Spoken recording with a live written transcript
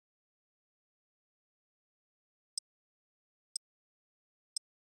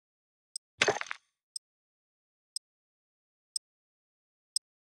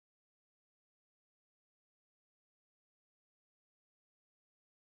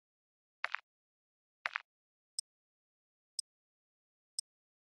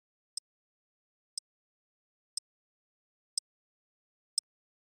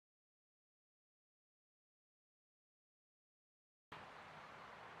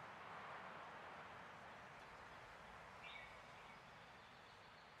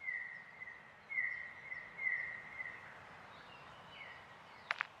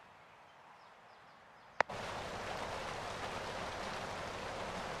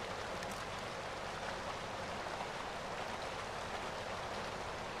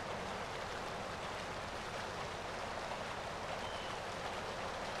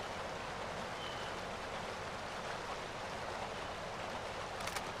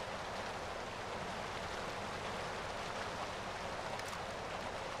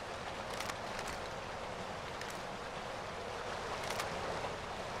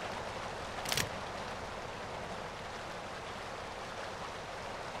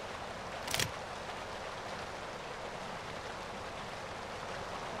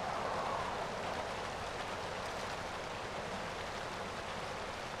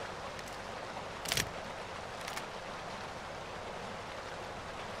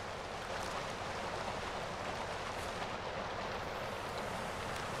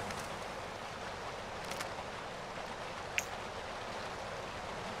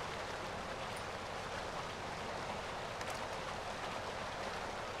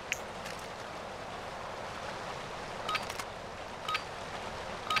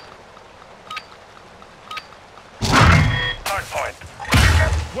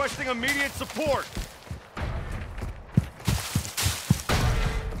requesting immediate support.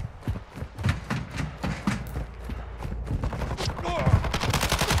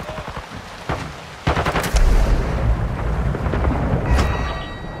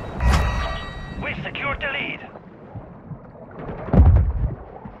 We secured the lead.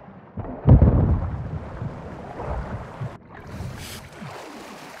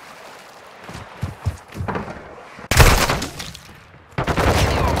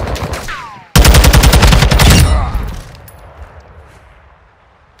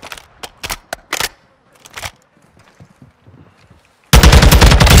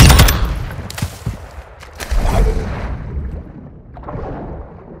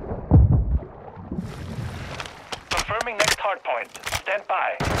 Confirming next hardpoint. Stand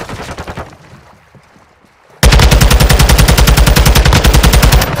by.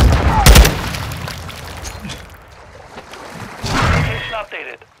 Location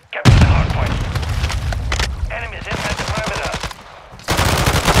updated. Capture the hardpoint. Enemies inside the perimeter.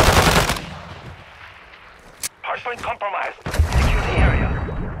 Hardpoint compromised. Secure the area.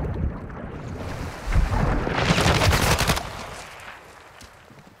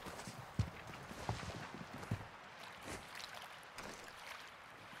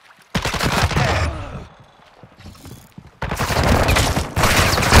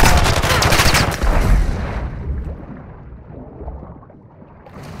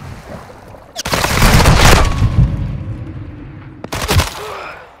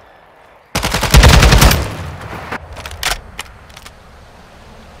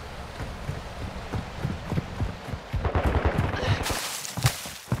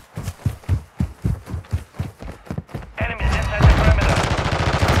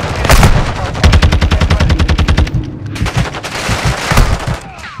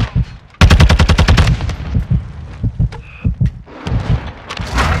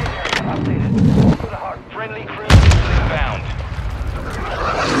 Friendly cruise inbound.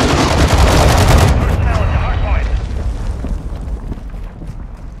 Personnel at the hardpoint.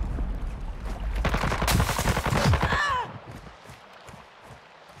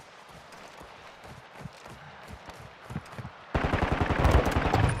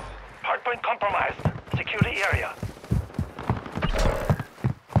 Hardpoint compromised. Secure the area.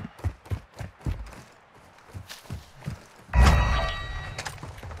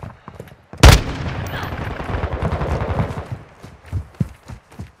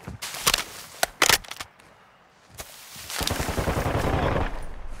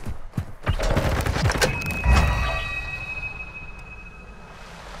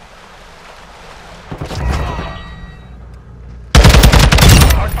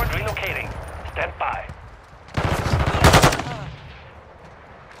 Hardpoint relocating. Stand by.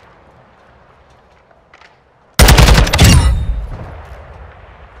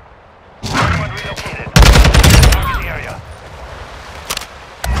 Hardpoint relocated. Target the area.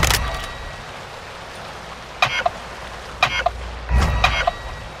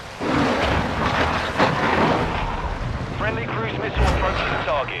 Friendly cruise missile approaching the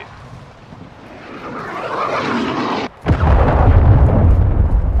target.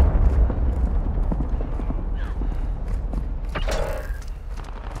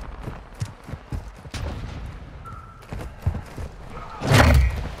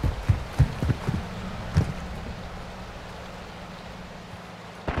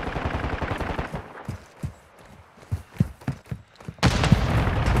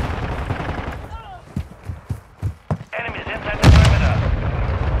 Enemies inside the perimeter.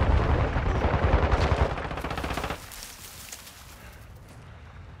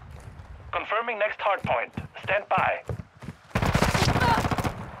 Confirming next hardpoint. Stand by.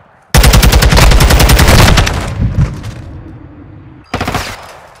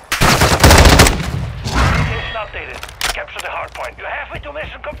 Location updated. Capture the hardpoint. You're halfway to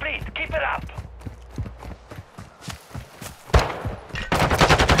mission complete. Keep it up.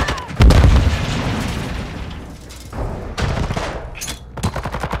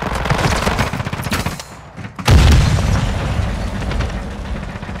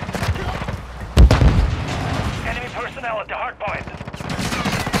 Enemy personnel at the hardpoint.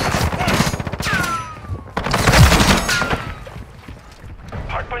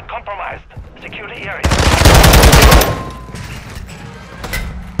 Hardpoint compromised. Secure the area.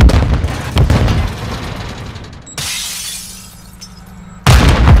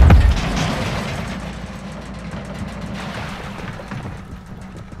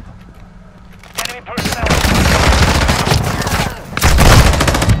 Enemy personnel.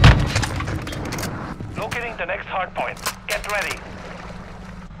 Locating the next hardpoint. Get ready.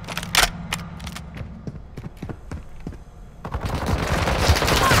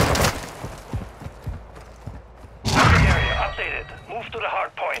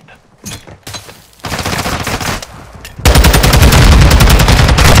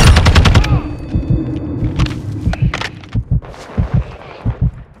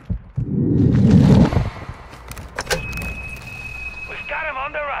 Got him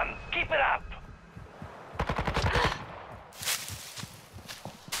on the run. Keep it up.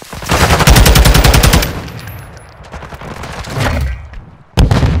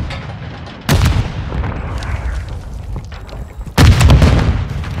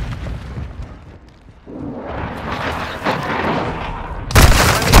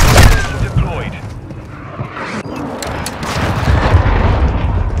 Deployed.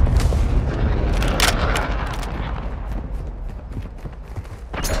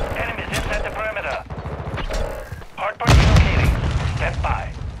 Enemies inside the perimeter. Hardpoint relocating. Stand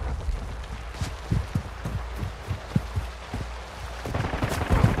by.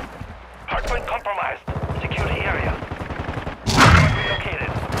 Hardpoint compromised. Secure the area. Hardpoint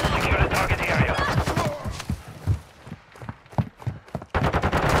relocated. Secure the target area.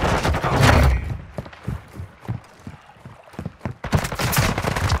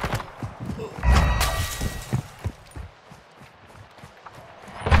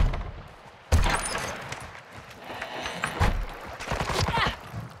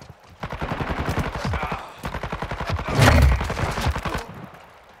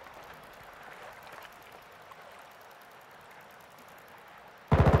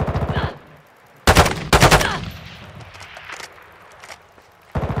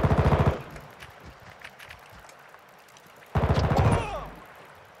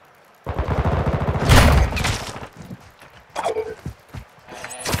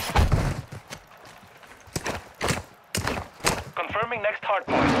 Confirming next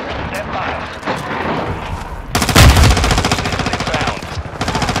hardpoint. Stand by.